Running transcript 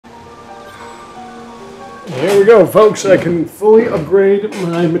There we go, folks. I can fully upgrade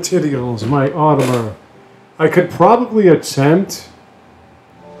my materials, my armor. I could probably attempt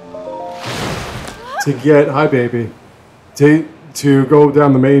to get, hi baby, to go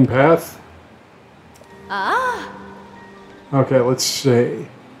down the main path. Ah. Okay, let's see.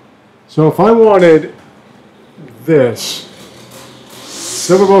 So if I wanted this,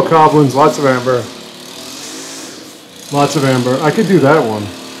 Silverbow Goblins, lots of amber. Lots of amber. I could do that one.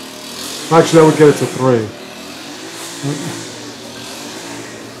 Actually, that would get it to 3.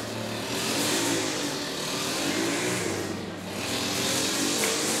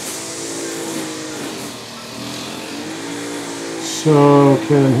 So,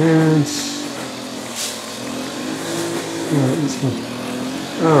 can enhance. Alright, this one.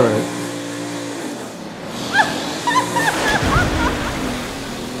 Alright.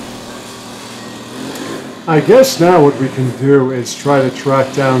 I guess now what we can do is try to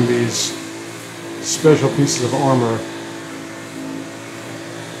track down these special pieces of armor.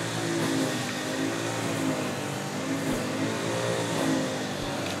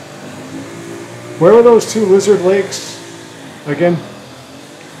 Where are those 2 lizard lakes again?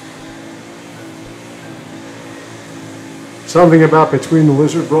 Something about between the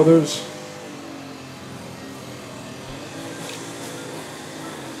lizard brothers?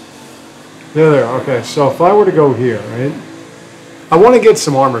 There they are. Okay, so if I were to go here, right? I want to get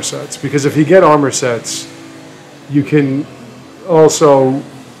some armor sets, because if you get armor sets, you can also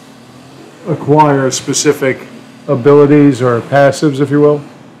acquire specific abilities or passives, if you will.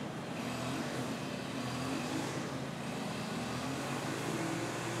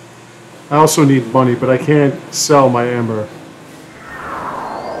 I also need money, but I can't sell my amber.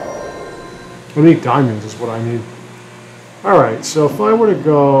 I need diamonds is what I need. Alright, so if I were to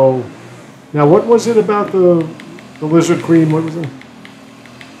go... Now, what was it about the Lizard Queen? What was it?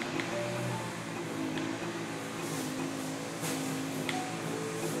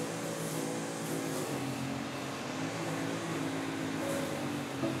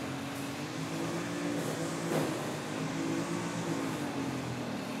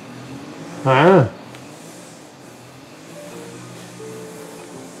 Ah.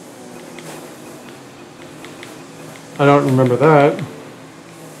 I don't remember that.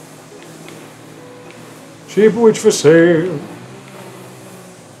 Cheap witch for sale.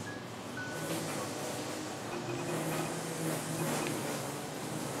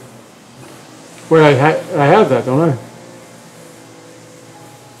 Wait, I have that, don't I?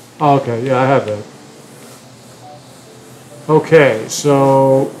 Oh, okay, yeah, I have that. Okay,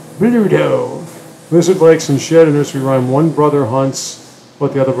 so Bluto. Lizard lakes and shed and nursery rhyme. One brother hunts,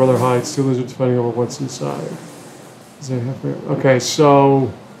 what the other brother hides. 2 lizards fighting over what's inside. Is that halfway? Okay,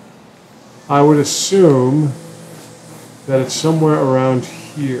 so I would assume that it's somewhere around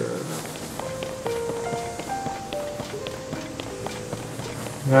here.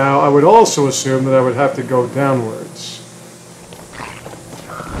 Now, I would also assume that I would have to go downwards.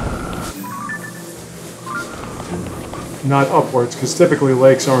 Not upwards, because typically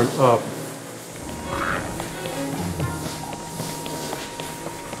lakes aren't up.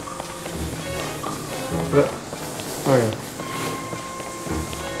 Oh yeah.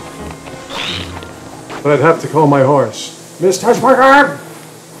 But I'd have to call my horse. Mr. Touchmarker!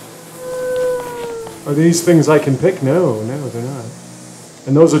 Are these things I can pick? No, they're not.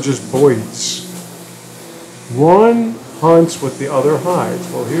 And those are just voids. One hunts with the other hides.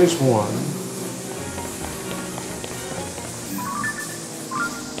 Well, here's one.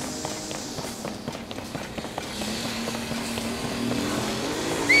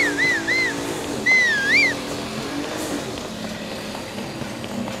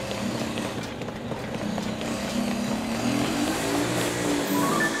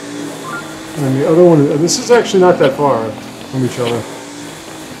 And the other one, this is actually not that far from each other.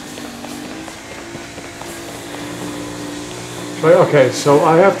 Okay, so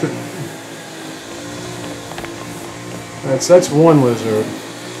I have to... That's one lizard.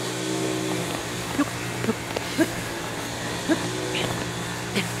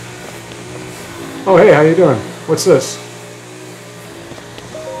 Oh, hey, how you doing? What's this?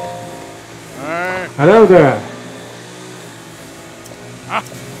 Hello there.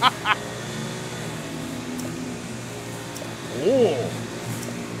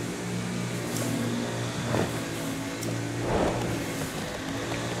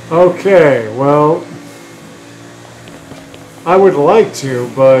 Okay, well, I would like to,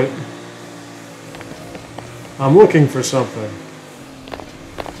 but I'm looking for something.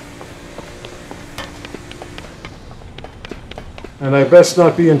 And I best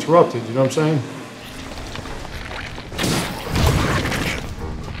not be interrupted, you know what I'm saying?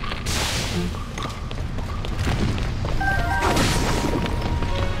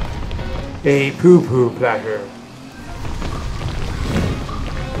 A poo-poo platter.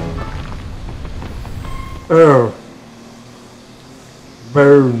 Oh.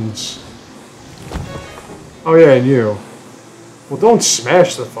 Bones. Oh yeah, and you. Well, don't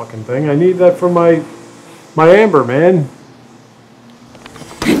smash the fucking thing. I need that for my amber, man.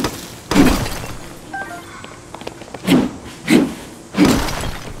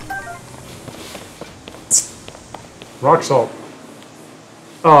 Rock salt.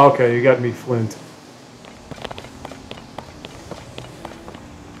 Oh, okay, you got me flint.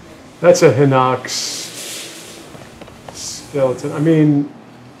 That's a Hinox skeleton. I mean,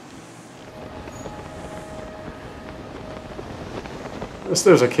 unless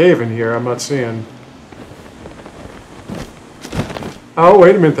there's a cave in here, I'm not seeing. Oh,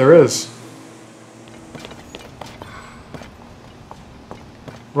 wait a minute, there is.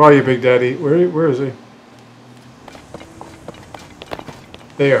 Where are you, Big Daddy? Where is he?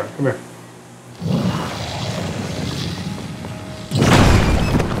 There, come here.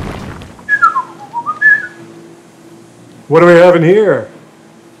 What do we have in here?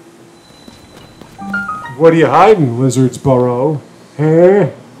 What are you hiding, Lizard's Burrow? Huh?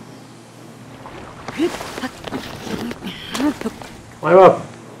 Climb up.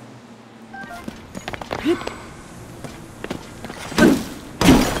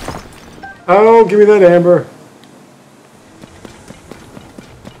 Oh, give me that amber.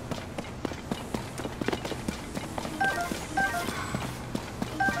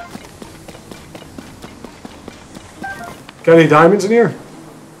 Got any diamonds in here?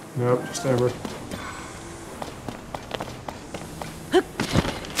 Nope, just amber.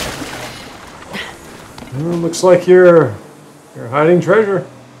 Well, looks like you're hiding treasure.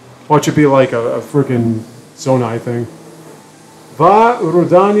 Watch it be like a freaking Zonai thing. Va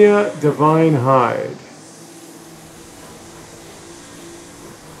Rudania Divine Hide.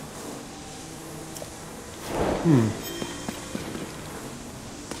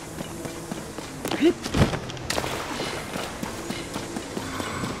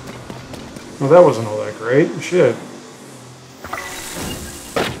 Well, that wasn't all that great. Shit.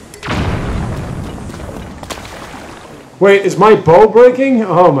 Wait, is my bow breaking?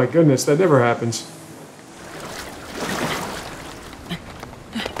 Oh my goodness, that never happens.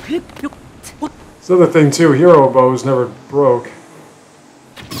 This other thing too, hero bows never broke.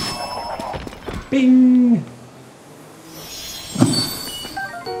 Bing!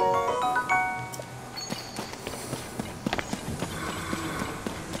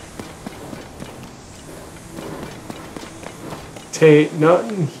 Ain't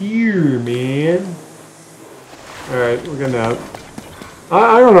nothing here, man. Alright, we're getting out.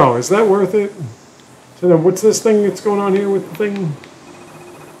 I don't know, is that worth it? So then what's this thing that's going on here with the thing?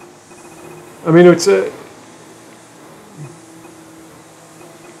 I mean, it's a...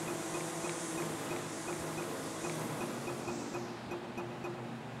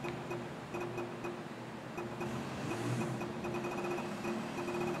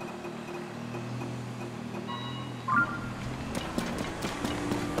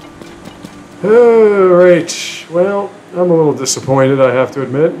 Alright, well, I'm a little disappointed, I have to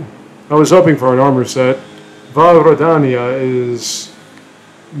admit. I was hoping for an armor set. Va Rodania is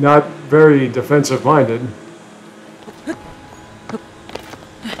not very defensive-minded.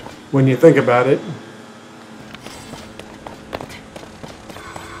 When you think about it.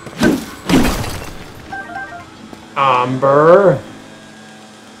 Amber.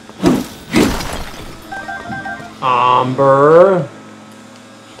 Amber.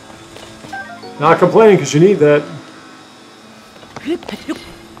 Not complaining because you need that.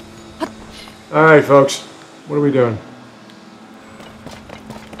 Alright, folks. What are we doing?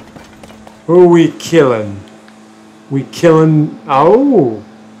 Who are we killing? We killing... Oh!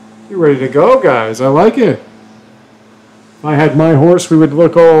 You're ready to go, guys. I like it. If I had my horse, we would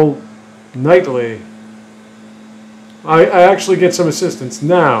look all knightly. I actually get some assistance.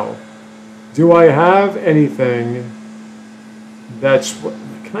 Now, do I have anything that's...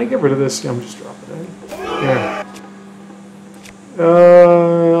 Can I get rid of this? Yeah, I'm just dropping it. Yeah.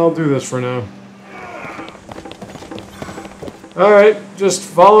 I'll do this for now. Alright, just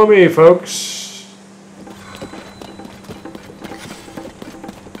follow me, folks.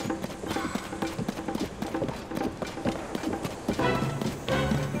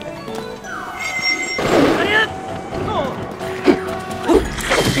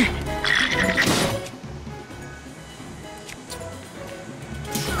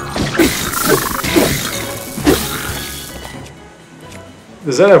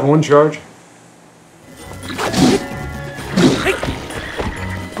 Does that have one charge?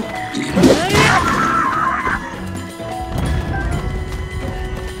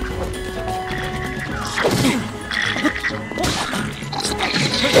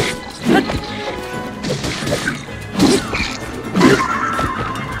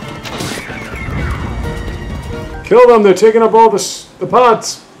 Kill them, they're taking up all the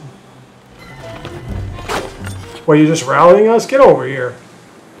pots. What, you just rallying us? Get over here.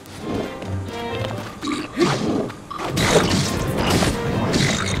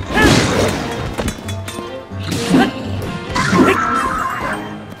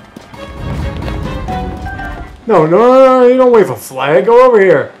 No, you don't wave a flag. Go over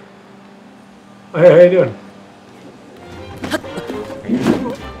here. Hey, how you doing?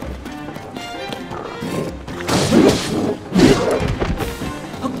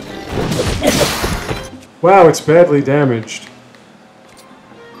 Wow, it's badly damaged.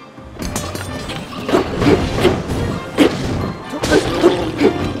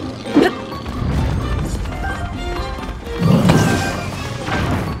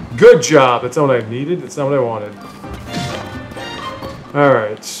 Good job. That's not what I needed. That's not what I wanted. All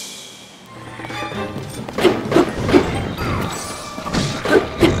right.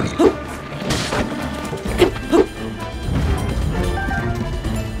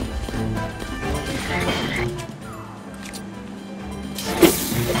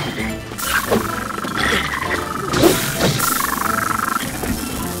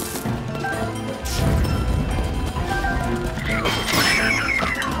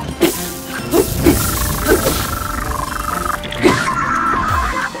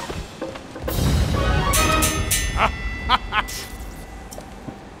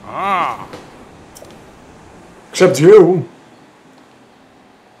 Except you.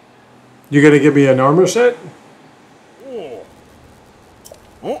 You gonna give me an armor set?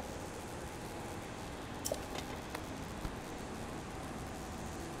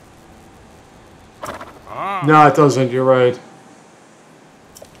 No, it doesn't. You're right.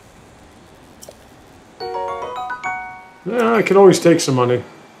 Yeah, I can always take some money.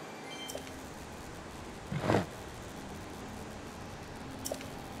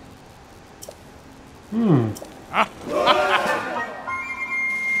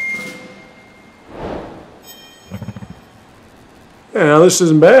 Yeah, now this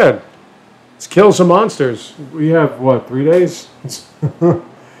isn't bad. Let's kill some monsters. We have, what, 3 days?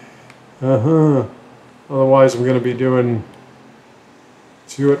 Uh-huh. Otherwise, I'm going to be doing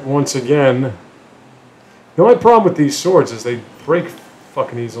 2 at once again. The only problem with these swords is they break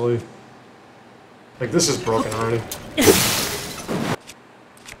fucking easily. Like, this is broken already.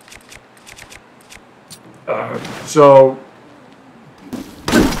 So...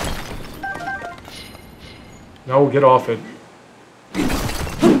 No, get off it.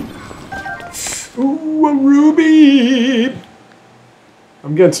 Ooh, a ruby!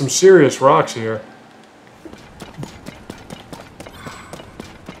 I'm getting some serious rocks here.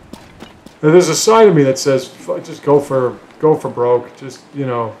 Now, there's a side of me that says, just go for broke. Just, you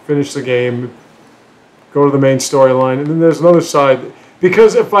know, finish the game. Go to the main storyline. And then there's another side.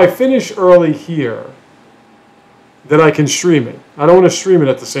 Because if I finish early here, then I can stream it. I don't want to stream it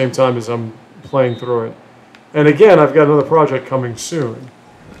at the same time as I'm playing through it. And again, I've got another project coming soon.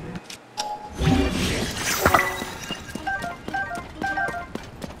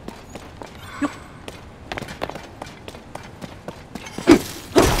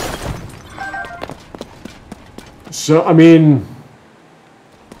 So, I mean,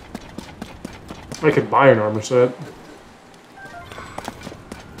 I could buy an armor set.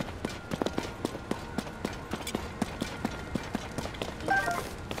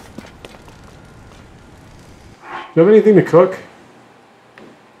 Do you have anything to cook?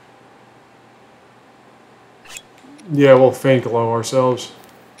 Yeah, we'll faint glow ourselves.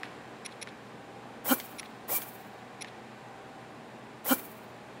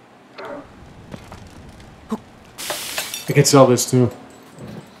 I can sell this too.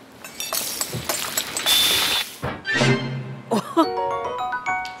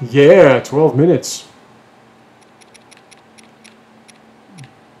 Yeah, 12 minutes.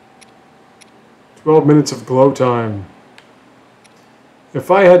 12 minutes of glow time.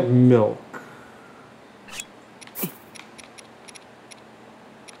 If I had milk.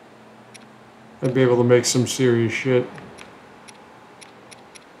 I'd be able to make some serious shit.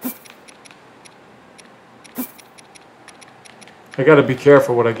 I gotta be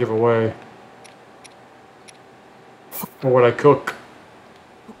careful what I give away. Or what I cook.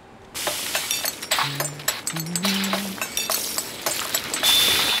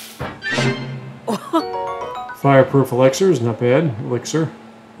 Fireproof elixirs, not bad. Elixir.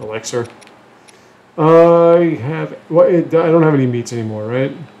 I have... Well, I don't have any meats anymore,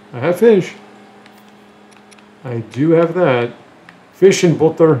 right? I have fish. I do have that. Fish and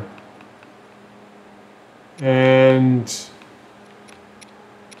butter. And...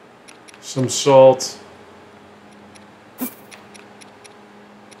 some salt.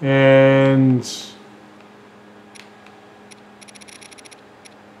 And...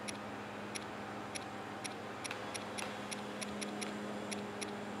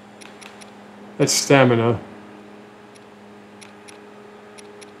 That's stamina.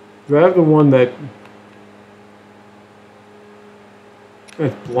 Do I have the one that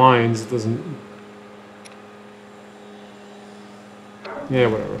blinds? It doesn't. Yeah,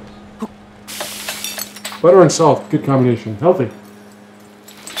 whatever. Butter and salt, good combination. Healthy.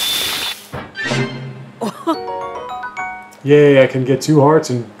 Yay, I can get 2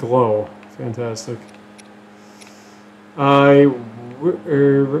 hearts and glow. Fantastic.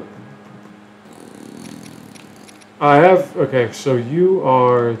 I have, okay, so you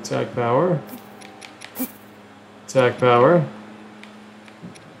are attack power. Attack power.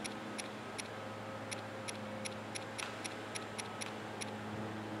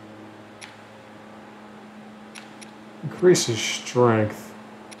 Increases strength.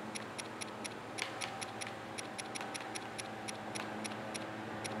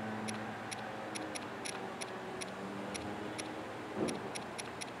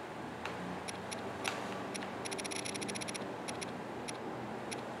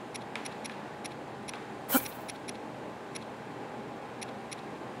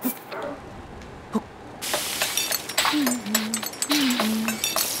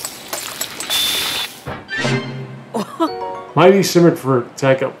 Mighty simmered for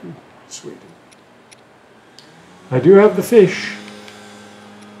attack up. Sweet. I do have the fish.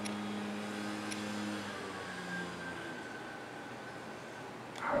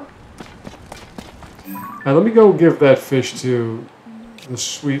 Now let me go give that fish to the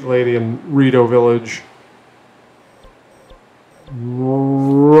sweet lady in Rito Village.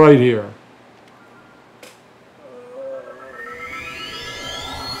 Right here.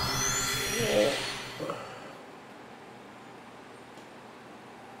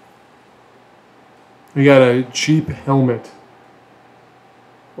 We got a cheap helmet.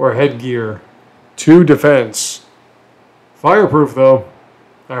 Or headgear. 2 defense. Fireproof though.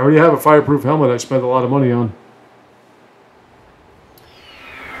 I already have a fireproof helmet I spent a lot of money on.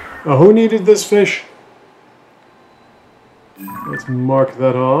 Who needed this fish? Let's mark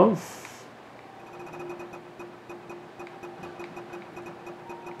that off.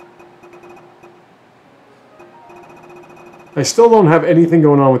 I still don't have anything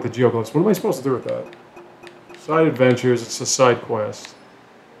going on with the geoglyphs. What am I supposed to do with that? Side adventures, it's a side quest.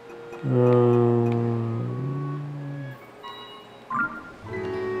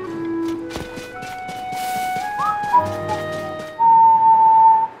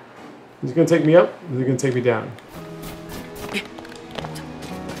 Is it going to take me up? Or is it going to take me down?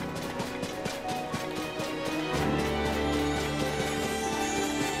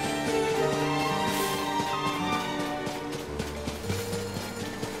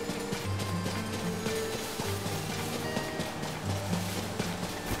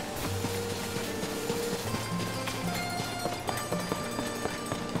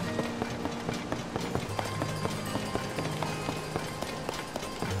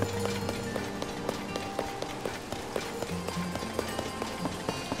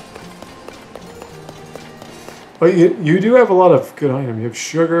 But you do have a lot of good items. You have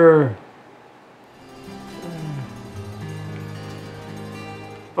sugar.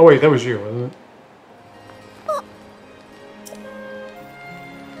 Oh wait, that was you, wasn't it?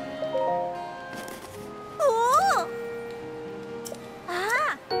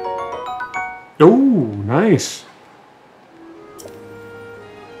 Oh, nice.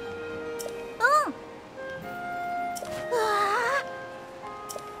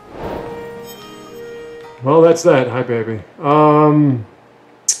 Well, that's that. Hi, baby. I mean,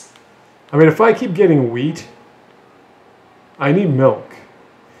 if I keep getting wheat, I need milk.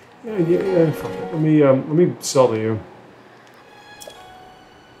 Yeah, fuck it. Let me sell to you.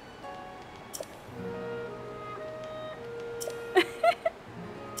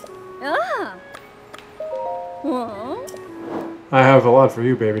 I have a lot for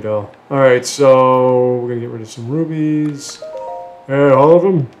you, baby doll. Alright, so we're gonna get rid of some rubies. All of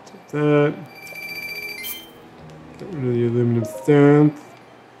them. Take that. Get rid of the aluminum stamp.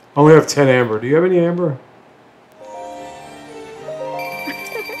 I only have 10 amber. Do you have any amber?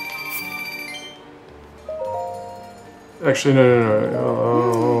 Actually,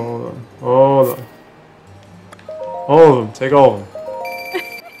 no. Hold on. All of them. Take all of them.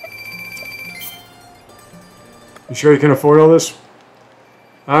 You sure you can afford all this?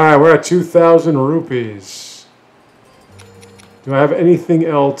 Alright, we're at 2,000 rupees. Do I have anything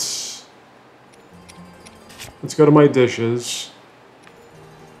else? Let's go to my dishes.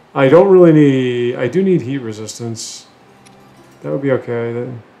 I don't really need... I do need heat resistance. That would be okay.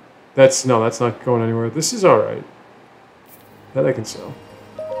 That's not going anywhere. This is alright. That I can sell.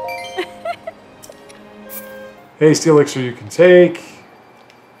 Hasty elixir you can take.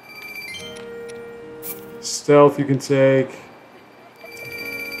 Stealth you can take.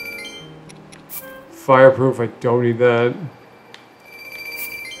 Fireproof, I don't need that.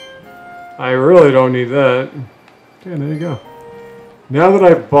 I really don't need that. Okay, there you go. Now that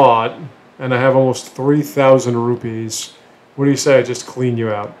I've bought, and I have almost 3,000 rupees, what do you say I just clean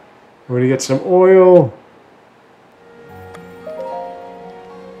you out? I'm going to get some oil.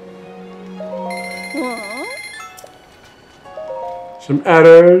 Some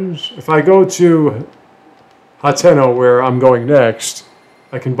adders. If I go to Hateno, where I'm going next,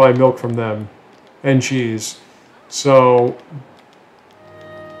 I can buy milk from them. And cheese. So,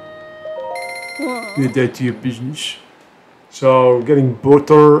 leave that to your business. So, getting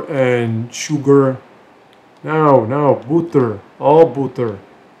butter and sugar. No, butter. All butter.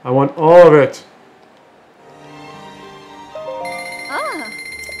 I want all of it.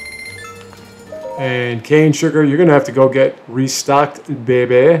 And cane sugar, you're going to have to go get restocked,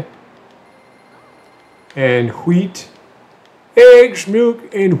 baby. And wheat. Eggs,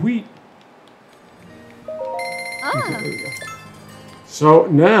 milk, and wheat. Okay, there we go. So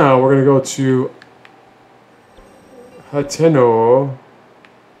now we're going to go to Hateno.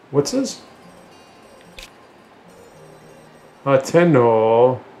 What's this?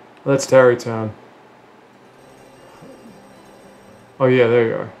 Hateno. That's Tarrytown. Oh yeah, there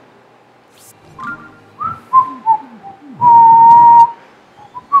you are.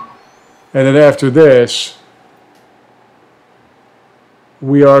 And then after this,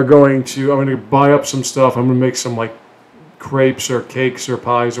 we are going to, I'm going to buy up some stuff. I'm going to make some like crepes or cakes or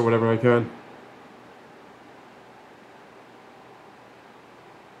pies or whatever I can.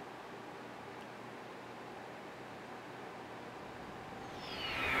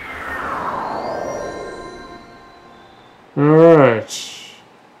 All right.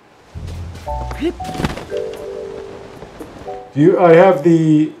 I have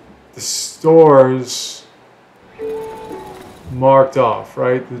the stores marked off,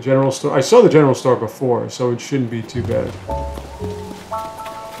 right? The general store. I saw the general store before, so it shouldn't be too bad.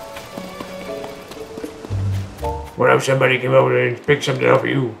 What if somebody came over and picked something up for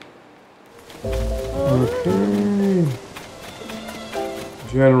you? Okay.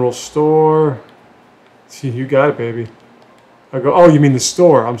 General store. See, you got it, baby. I go, oh, you mean the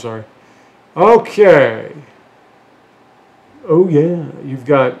store. I'm sorry. Okay. Oh, yeah. You've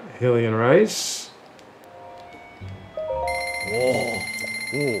got Hylian rice.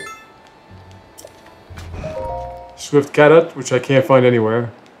 Swift carrot, which I can't find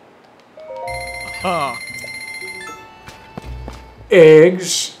anywhere.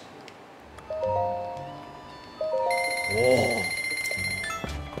 Eggs.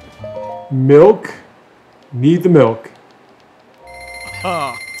 Milk. Need the milk.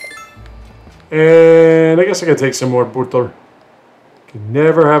 And I guess I gotta take some more butter. Can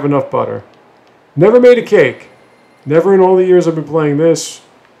never have enough butter. Never made a cake. Never in all the years I've been playing this.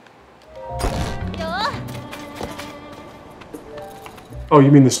 Oh,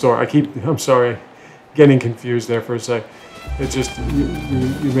 you mean the store. I'm sorry. Getting confused there for a sec. It just,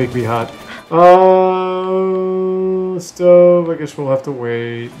 you make me hot. Stove, I guess we'll have to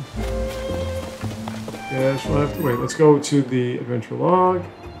wait. Yes, we'll have to wait. Let's go to the adventure log.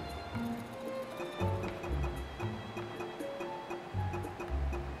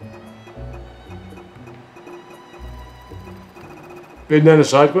 Isn't that a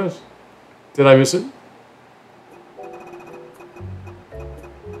side quest? Did I miss it?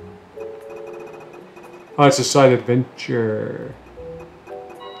 Oh, it's a side adventure.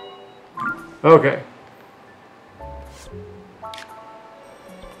 Okay.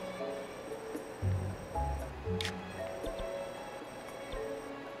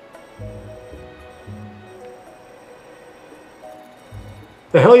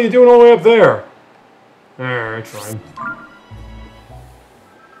 The hell are you doing all the way up there? Alright, fine.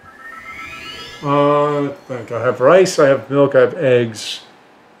 I think I have rice, I have milk, I have eggs,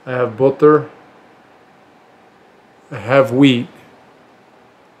 I have butter, I have wheat.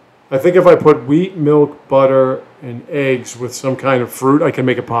 I think if I put wheat, milk, butter, and eggs with some kind of fruit, I can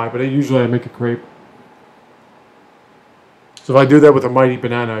make a pie, but usually I make a crepe. So if I do that with a mighty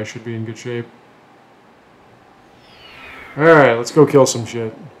banana, I should be in good shape. Alright, let's go kill some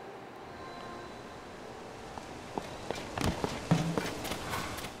shit.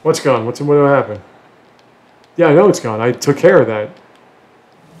 What's gone? What happened? Yeah, I know it's gone. I took care of that.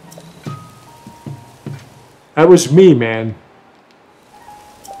 That was me, man.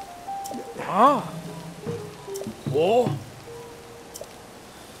 Ah. Whoa.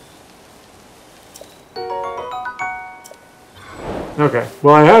 Okay,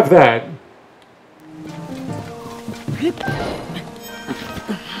 well I have that.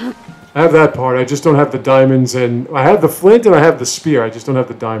 I have that part. I just don't have the diamonds, and I have the flint and I have the spear. I just don't have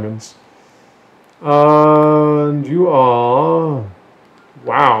the diamonds. And you are...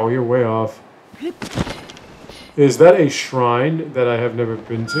 Wow, you're way off. Is that a shrine that I have never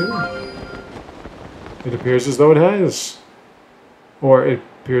been to? It appears as though it has. Or it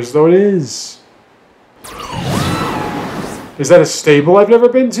appears as though it is. Is that a stable I've never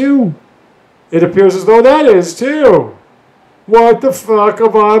been to? It appears as though that is too. What the fuck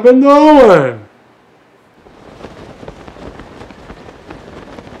have I been doing?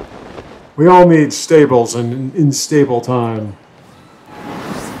 We all need stables in stable time.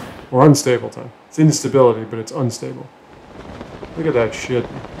 Or unstable time. It's instability, but it's unstable. Look at that shit.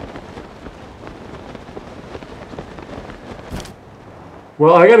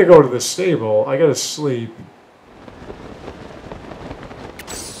 Well, I gotta go to the stable. I gotta sleep.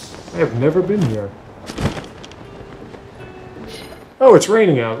 I have never been here. Oh, it's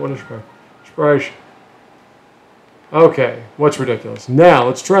raining out. What a surprise. Okay, what's ridiculous? Now,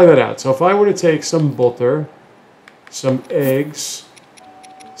 let's try that out. So if I were to take some butter, some eggs,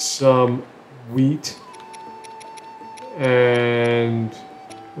 some wheat, and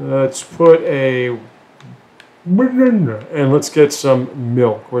let's put a... And let's get some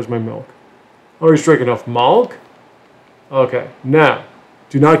milk. Where's my milk? Oh, he's drinking enough milk? Okay, now,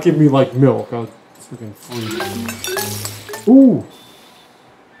 do not give me, like, milk. I'll freaking freak. Ooh!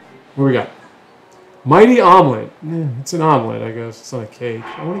 What we got? Mighty omelet. Yeah, it's an omelet, I guess. It's not a cake.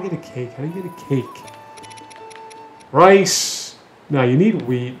 I want to get a cake. How do you get a cake? Rice. Now, you need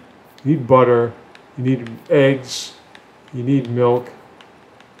wheat. You need butter. You need eggs. You need milk.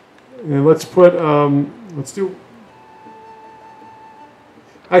 And let's put, let's do...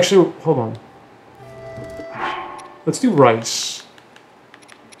 Actually, hold on. Let's do rice.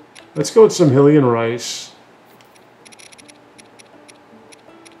 Let's go with some Hylian rice.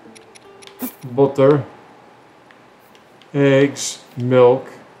 Butter, eggs, milk,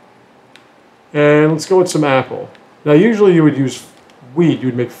 and let's go with some apple. Now, usually you would use wheat, you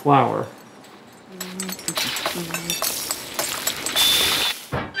would make flour.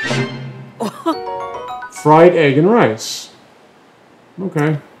 Fried egg and rice.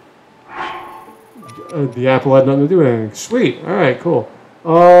 Okay. The apple had nothing to do with anything. Sweet. All right, cool.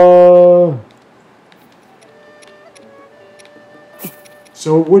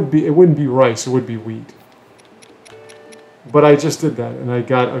 So it wouldn't be rice, it would be wheat. But I just did that, and I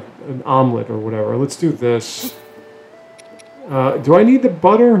got an omelet or whatever. Let's do this. Do I need the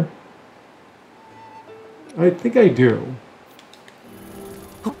butter? I think I do.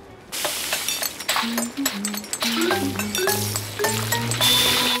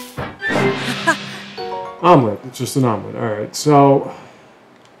 Omelet. It's just an omelet. Alright, so...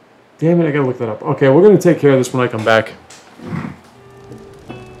 Damn it, I gotta look that up. Okay, we're gonna take care of this when I come back.